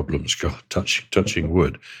few problems, touching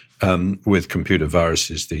wood, with computer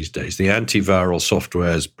viruses these days. The antiviral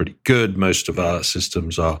software is pretty good. Most of our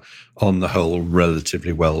systems are, on the whole,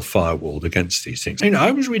 relatively well firewalled against these things.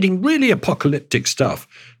 I was reading really apocalyptic stuff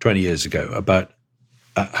 20 years ago about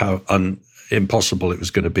how impossible it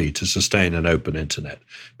was going to be to sustain an open internet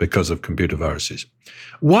because of computer viruses.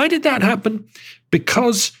 Why did that happen?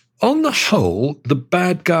 Because on the whole, the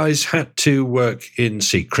bad guys had to work in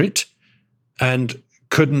secret and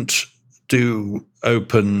couldn't do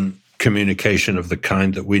open communication of the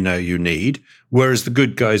kind that we know you need, whereas the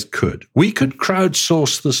good guys could. We could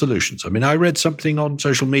crowdsource the solutions. I read something on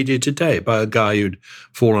social media today by a guy who'd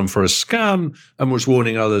fallen for a scam and was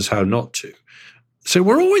warning others how not to. So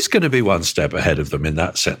we're always going to be one step ahead of them in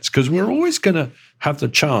that sense, because we're always going to have the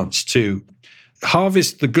chance to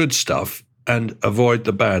harvest the good stuff and avoid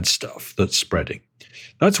the bad stuff that's spreading.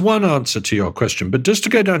 That's one answer to your question. But just to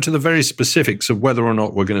go down to the very specifics of whether or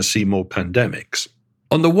not we're going to see more pandemics.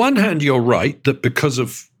 On the one hand, you're right that because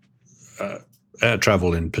of air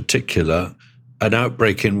travel in particular, an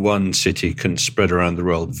outbreak in one city can spread around the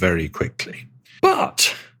world very quickly.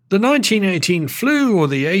 But the 1918 flu or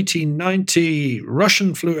the 1890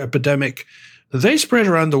 Russian flu epidemic, they spread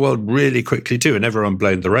around the world really quickly too, and everyone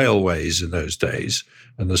blamed the railways in those days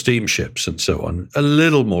and the steamships and so on, a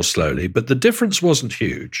little more slowly, but the difference wasn't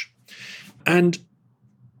huge. And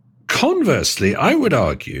conversely, I would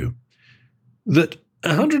argue that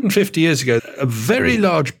 150 years ago, a very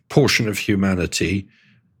large portion of humanity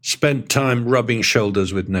spent time rubbing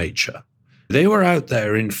shoulders with nature. They were out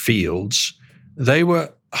there in fields. They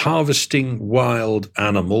were harvesting wild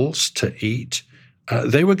animals to eat.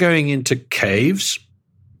 They were going into caves.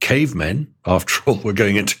 Cavemen, after all, were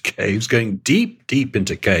going into caves, going deep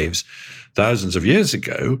into caves thousands of years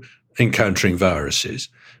ago, encountering viruses.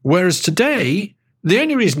 Whereas today, the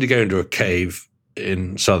only reason to go into a cave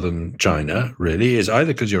in southern China really is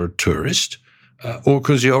either because you're a tourist or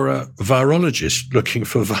because you're a virologist looking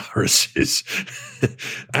for viruses.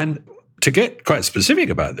 And to get quite specific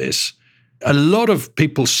about this, a lot of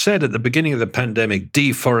people said at the beginning of the pandemic,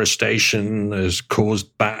 deforestation has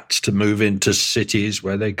caused bats to move into cities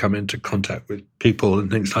where they come into contact with people and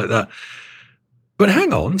things like that. But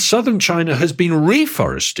hang on, southern China has been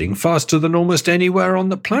reforesting faster than almost anywhere on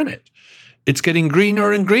the planet. It's getting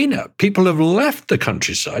greener and greener. People have left the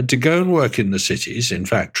countryside to go and work in the cities, in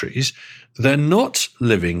factories. They're not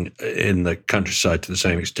living in the countryside to the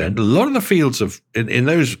same extent. A lot of the fields in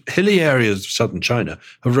those hilly areas of southern China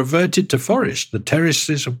have reverted to forest. The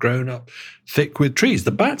terraces have grown up thick with trees.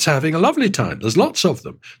 The bats are having a lovely time. There's lots of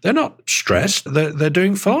them. They're not stressed. They're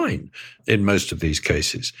doing fine in most of these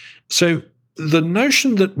cases. So the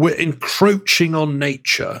notion that we're encroaching on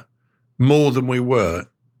nature more than we were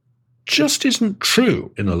just isn't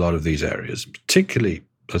true in a lot of these areas, particularly,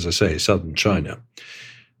 as I say, southern China.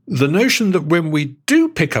 The notion that when we do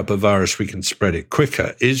pick up a virus, we can spread it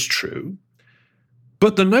quicker is true.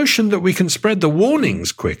 But the notion that we can spread the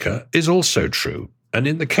warnings quicker is also true. And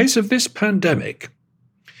in the case of this pandemic,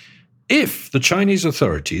 if the Chinese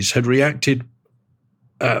authorities had reacted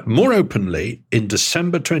more openly in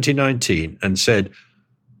December 2019 and said,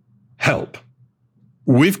 help,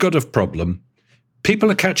 we've got a problem,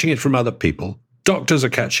 people are catching it from other people, doctors are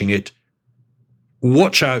catching it,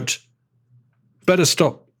 watch out, better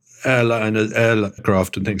stop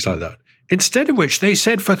aircraft and things like that. Instead of which they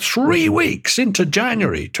said for 3 weeks into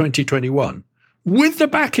January 2021, with the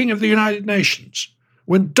backing of the United Nations,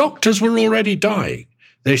 when doctors were already dying,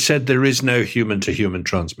 they said there is no human-to-human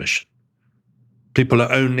transmission. People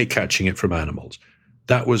are only catching it from animals.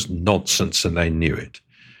 That was nonsense, and they knew it.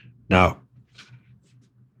 Now,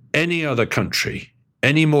 any other country,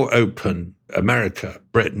 any more open, America,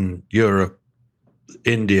 Britain, Europe,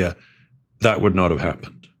 India, that would not have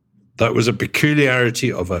happened. That was a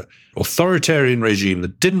peculiarity of an authoritarian regime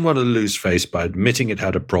that didn't want to lose face by admitting it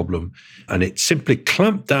had a problem, and it simply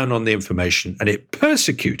clamped down on the information, and it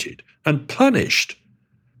persecuted and punished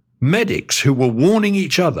medics who were warning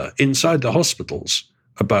each other inside the hospitals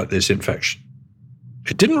about this infection.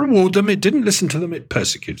 It didn't reward them, it didn't listen to them, it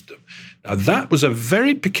persecuted them. Now, that was a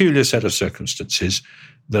very peculiar set of circumstances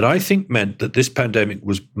that I think meant that this pandemic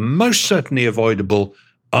was most certainly avoidable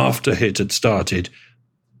after it had started,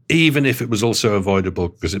 even if it was also avoidable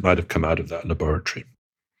because it might have come out of that laboratory.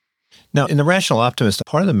 Now, in The Rational Optimist,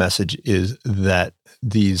 part of the message is that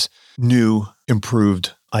these new,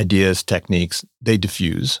 improved ideas, techniques, they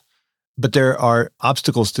diffuse. But there are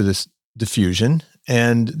obstacles to this diffusion,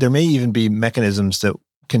 and there may even be mechanisms that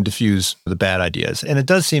can diffuse the bad ideas. And it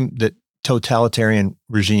does seem that totalitarian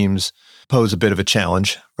regimes pose a bit of a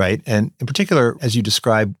challenge, right? And in particular, as you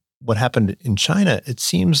describe what happened in China, it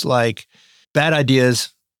seems like bad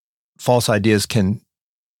ideas, false ideas can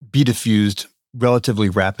be diffused relatively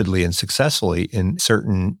rapidly and successfully in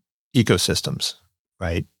certain ecosystems,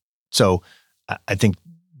 right? So I think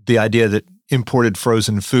the idea that imported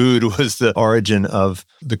frozen food was the origin of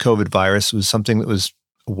the COVID virus was something that was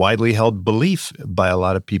a widely held belief by a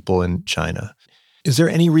lot of people in China. Is there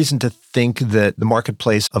any reason to think that the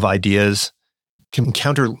marketplace of ideas can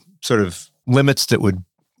encounter sort of limits that would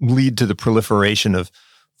lead to the proliferation of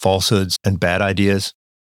falsehoods and bad ideas?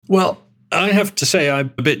 Well, I have to say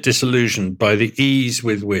I'm a bit disillusioned by the ease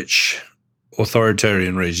with which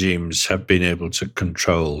authoritarian regimes have been able to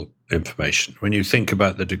control information. When you think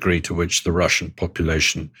about the degree to which the Russian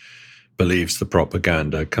population believes the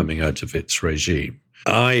propaganda coming out of its regime,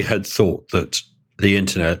 I had thought that the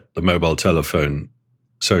internet, the mobile telephone,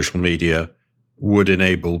 social media would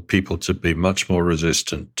enable people to be much more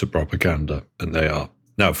resistant to propaganda than they are.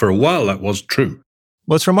 Now, for a while, that was true.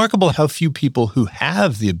 Well, it's remarkable how few people who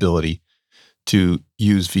have the ability to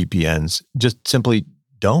use VPNs just simply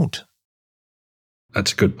don't.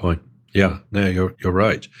 That's a good point. Yeah, no, you're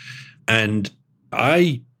right. And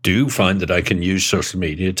I do find that I can use social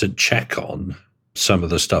media to check on some of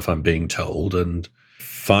the stuff I'm being told and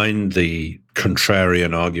find the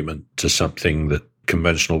contrarian argument to something that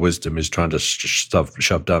conventional wisdom is trying to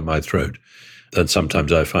shove down my throat. And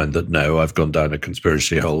sometimes I find that, no, I've gone down a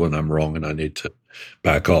conspiracy hole and I'm wrong and I need to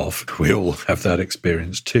back off. We all have that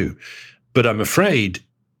experience too. But I'm afraid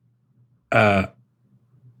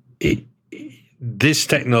this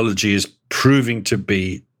technology is proving to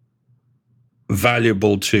be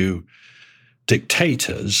valuable to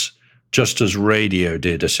dictators just as radio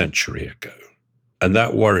did a century ago. And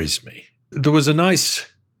that worries me. There was a nice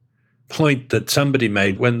point that somebody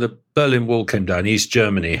made when the Berlin Wall came down. East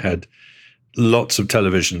Germany had lots of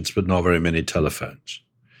televisions, but not very many telephones.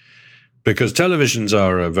 Because televisions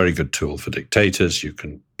are a very good tool for dictators. You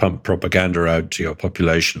can pump propaganda out to your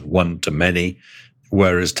population, one to many,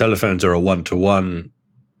 whereas telephones are a one-to-one,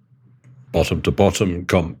 bottom-to-bottom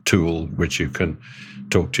tool, which you can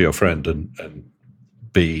talk to your friend and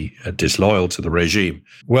be disloyal to the regime.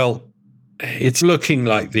 Well, it's looking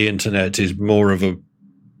like the internet is more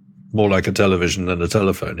like a television than a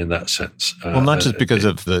telephone in that sense. Well, not just because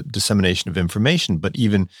of the dissemination of information, but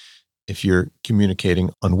even if you're communicating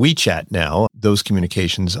on WeChat now, those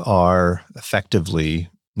communications are effectively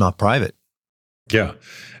not private. Yeah,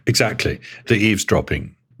 exactly. The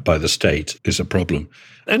eavesdropping by the state is a problem.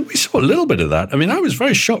 And we saw a little bit of that. I mean, I was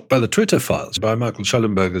very shocked by the Twitter files, by Michael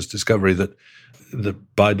Schellenberger's discovery that the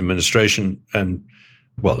Biden administration and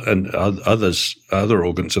other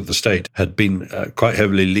organs of the state had been quite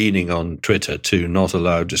heavily leaning on Twitter to not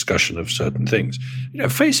allow discussion of certain things.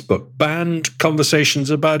 Facebook banned conversations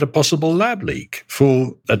about a possible lab leak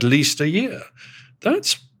for at least a year.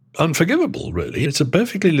 That's unforgivable, really. It's a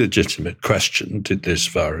perfectly legitimate question. Did this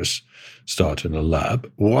virus start in a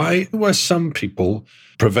lab? Why were some people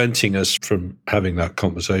preventing us from having that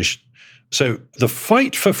conversation? So the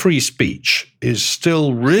fight for free speech is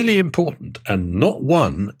still really important and not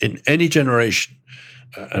won in any generation.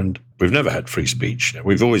 And we've never had free speech.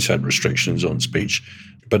 We've always had restrictions on speech.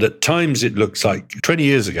 But at times it looks like 20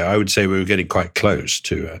 years ago, I would say we were getting quite close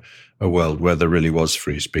to a world where there really was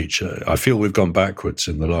free speech. I feel we've gone backwards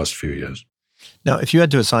in the last few years. Now, if you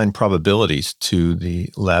had to assign probabilities to the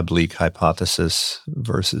lab leak hypothesis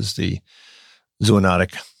versus the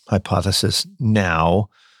zoonotic hypothesis now,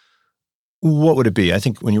 what would it be? I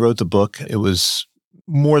think when you wrote the book, it was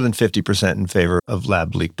more than 50% in favor of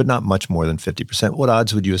lab leak, but not much more than 50%. What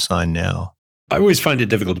odds would you assign now? I always find it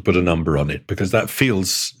difficult to put a number on it because that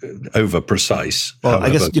feels over-precise. Well, however,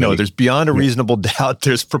 I guess, there's beyond a reasonable doubt.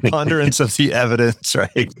 There's preponderance of the evidence,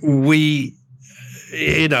 right?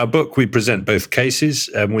 In our book, we present both cases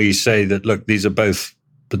and we say that, look, these are both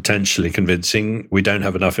potentially convincing. We don't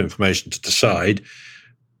have enough information to decide.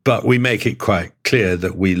 But we make it quite clear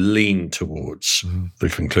that we lean towards the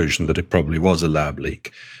conclusion that it probably was a lab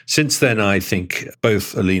leak. Since then, I think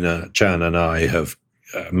both Alina Chan and I have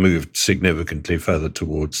moved significantly further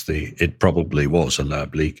towards it probably was a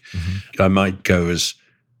lab leak. I might go as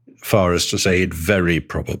far as to say it very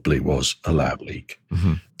probably was a lab leak.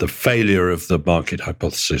 The failure of the market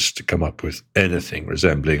hypothesis to come up with anything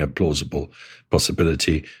resembling a plausible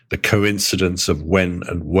possibility, the coincidence of when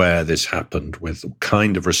and where this happened with the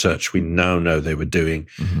kind of research we now know they were doing,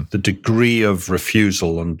 the degree of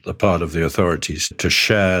refusal on the part of the authorities to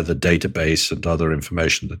share the database and other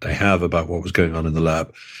information that they have about what was going on in the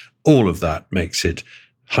lab, all of that makes it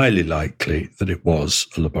highly likely that it was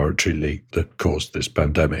a laboratory leak that caused this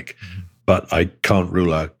pandemic. But I can't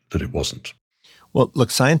rule out that it wasn't. Well,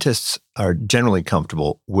 look, scientists are generally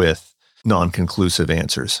comfortable with non-conclusive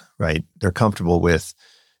answers, right? They're comfortable with,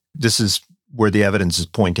 this is where the evidence is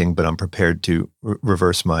pointing, but I'm prepared to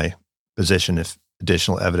reverse my position if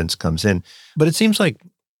additional evidence comes in. But it seems like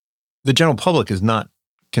the general public is not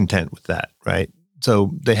content with that, right?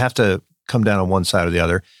 So they have to come down on one side or the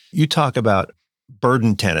other. You talk about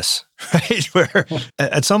burden tennis, right? Where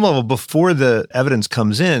at some level, before the evidence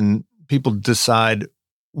comes in, people decide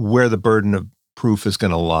where the burden of proof is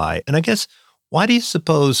going to lie. And I guess, why do you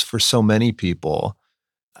suppose for so many people,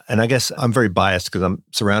 and I guess I'm very biased because I'm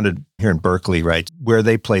surrounded here in Berkeley, right, where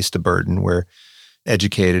they placed the burden, where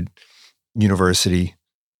educated university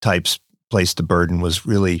types placed the burden was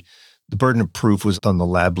really, the burden of proof was on the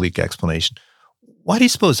lab leak explanation. Why do you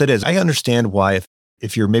suppose that is? I understand why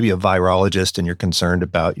if you're maybe a virologist and you're concerned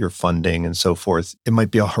about your funding and so forth, it might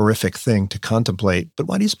be a horrific thing to contemplate. But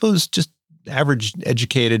why do you suppose just average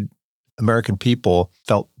educated American people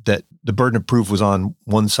felt that the burden of proof was on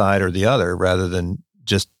one side or the other rather than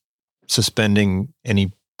just suspending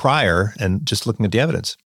any prior and just looking at the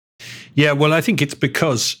evidence? Yeah, well, I think it's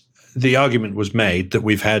because the argument was made that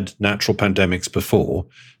we've had natural pandemics before,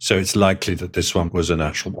 so it's likely that this one was a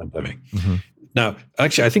natural pandemic. Now,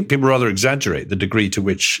 actually, I think people rather exaggerate the degree to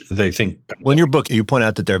which they think. Well, in your book, you point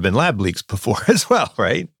out that there have been lab leaks before as well,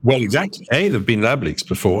 right? Well, exactly. A, there have been lab leaks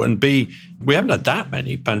before, and B, we haven't had that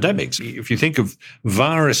many pandemics. If you think of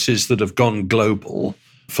viruses that have gone global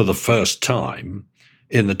for the first time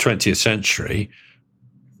in the 20th century,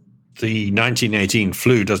 the 1918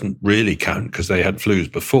 flu doesn't really count because they had flus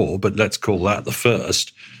before, but let's call that the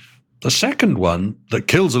first. The second one that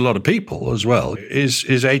kills a lot of people as well is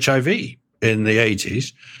HIV. In the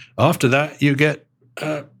 80s. After that, you get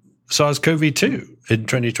SARS-CoV-2 in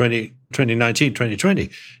 2019, 2020.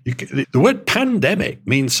 The word pandemic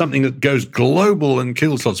means something that goes global and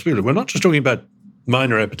kills lots of people. We're not just talking about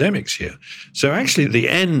minor epidemics here. So actually, the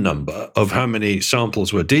N number of how many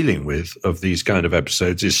samples we're dealing with of these kind of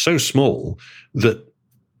episodes is so small that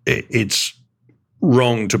it's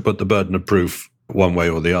wrong to put the burden of proof one way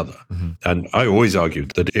or the other. And I always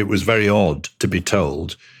argued that it was very odd to be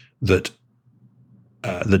told that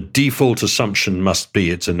the default assumption must be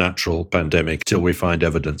it's a natural pandemic till we find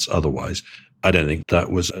evidence otherwise. I don't think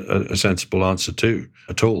that was a sensible answer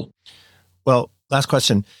at all. Well, last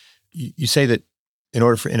question. You say that in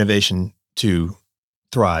order for innovation to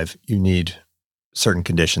thrive, you need certain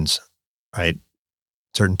conditions, right?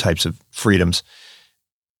 Certain types of freedoms.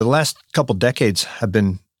 The last couple decades have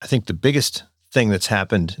been, I think, the biggest thing that's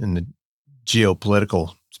happened in the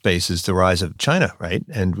geopolitical space is the rise of China, right?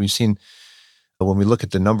 And we've seen, when we look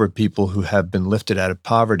at the number of people who have been lifted out of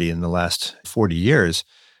poverty in the last 40 years,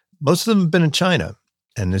 most of them have been in China.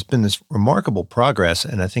 And there's been this remarkable progress.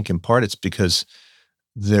 And I think in part it's because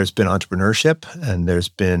there's been entrepreneurship and there's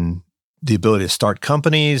been the ability to start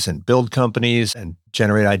companies and build companies and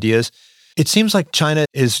generate ideas. It seems like China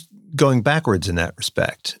is going backwards in that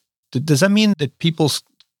respect. Does that mean that people's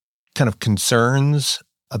kind of concerns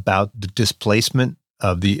about the displacement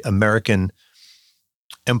of the American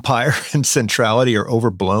empire and centrality are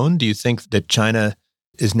overblown? Do you think that China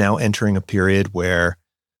is now entering a period where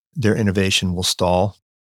their innovation will stall?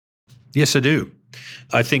 Yes, I do.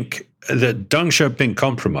 I think that Deng Xiaoping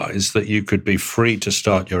compromise that you could be free to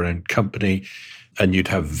start your own company and you'd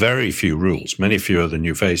have very few rules, many fewer than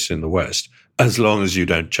you face in the West, as long as you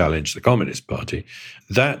don't challenge the Communist Party.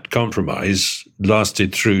 That compromise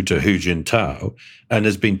lasted through to Hu Jintao and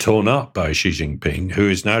has been torn up by Xi Jinping, who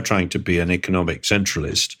is now trying to be an economic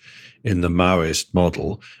centralist in the Maoist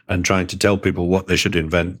model and trying to tell people what they should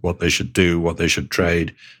invent, what they should do, what they should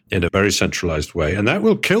trade in a very centralized way. And that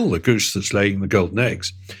will kill the goose that's laying the golden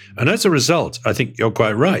eggs. And as a result, I think you're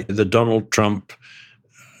quite right. The Donald Trump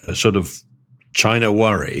sort of China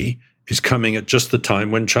worry is coming at just the time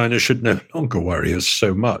when China should no longer worry us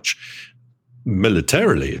so much.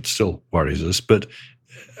 Militarily, it still worries us, but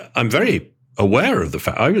I'm very aware of the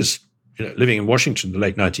fact I was living in Washington in the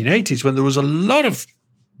late 1980s when there was a lot of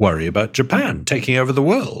worry about Japan taking over the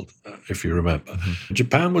world, if you remember. Mm-hmm.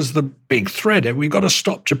 Japan was the big threat. We've got to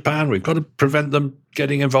stop Japan. We've got to prevent them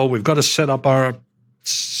getting involved. We've got to set up our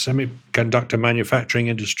semiconductor manufacturing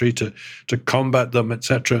industry to combat them,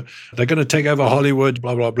 etc. They're going to take over Hollywood,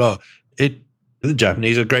 blah, blah, blah. The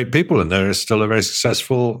Japanese are great people, and they're still a very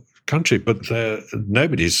successful country, but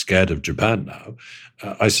nobody's scared of Japan now.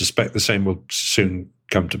 I suspect the same will soon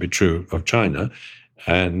come to be true of China.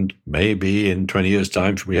 And maybe in 20 years'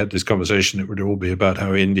 time, if we had this conversation, it would all be about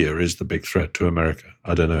how India is the big threat to America.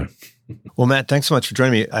 I don't know. Well, Matt, thanks so much for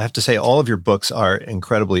joining me. I have to say, all of your books are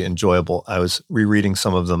incredibly enjoyable. I was rereading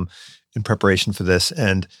some of them in preparation for this.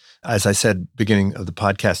 And as I said, beginning of the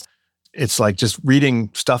podcast, it's like just reading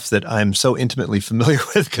stuff that I'm so intimately familiar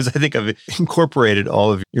with, because I think I've incorporated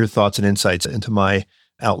all of your thoughts and insights into my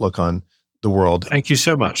outlook on the world. Thank you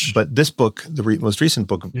so much. But this book, the most recent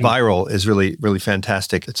book, Viral, is really, really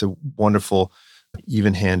fantastic. It's a wonderful,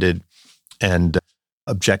 even-handed, and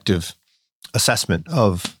objective assessment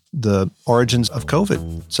of the origins of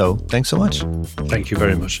COVID. So thanks so much. Thank you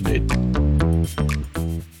very much indeed.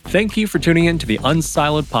 Thank you for tuning in to the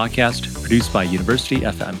Unsiloed podcast produced by University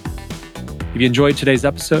FM. If you enjoyed today's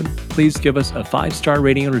episode, please give us a 5-star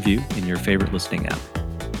rating and review in your favorite listening app.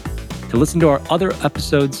 To listen to our other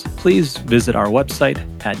episodes, please visit our website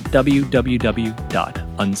at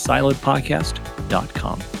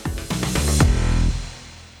www.unsiloedpodcast.com.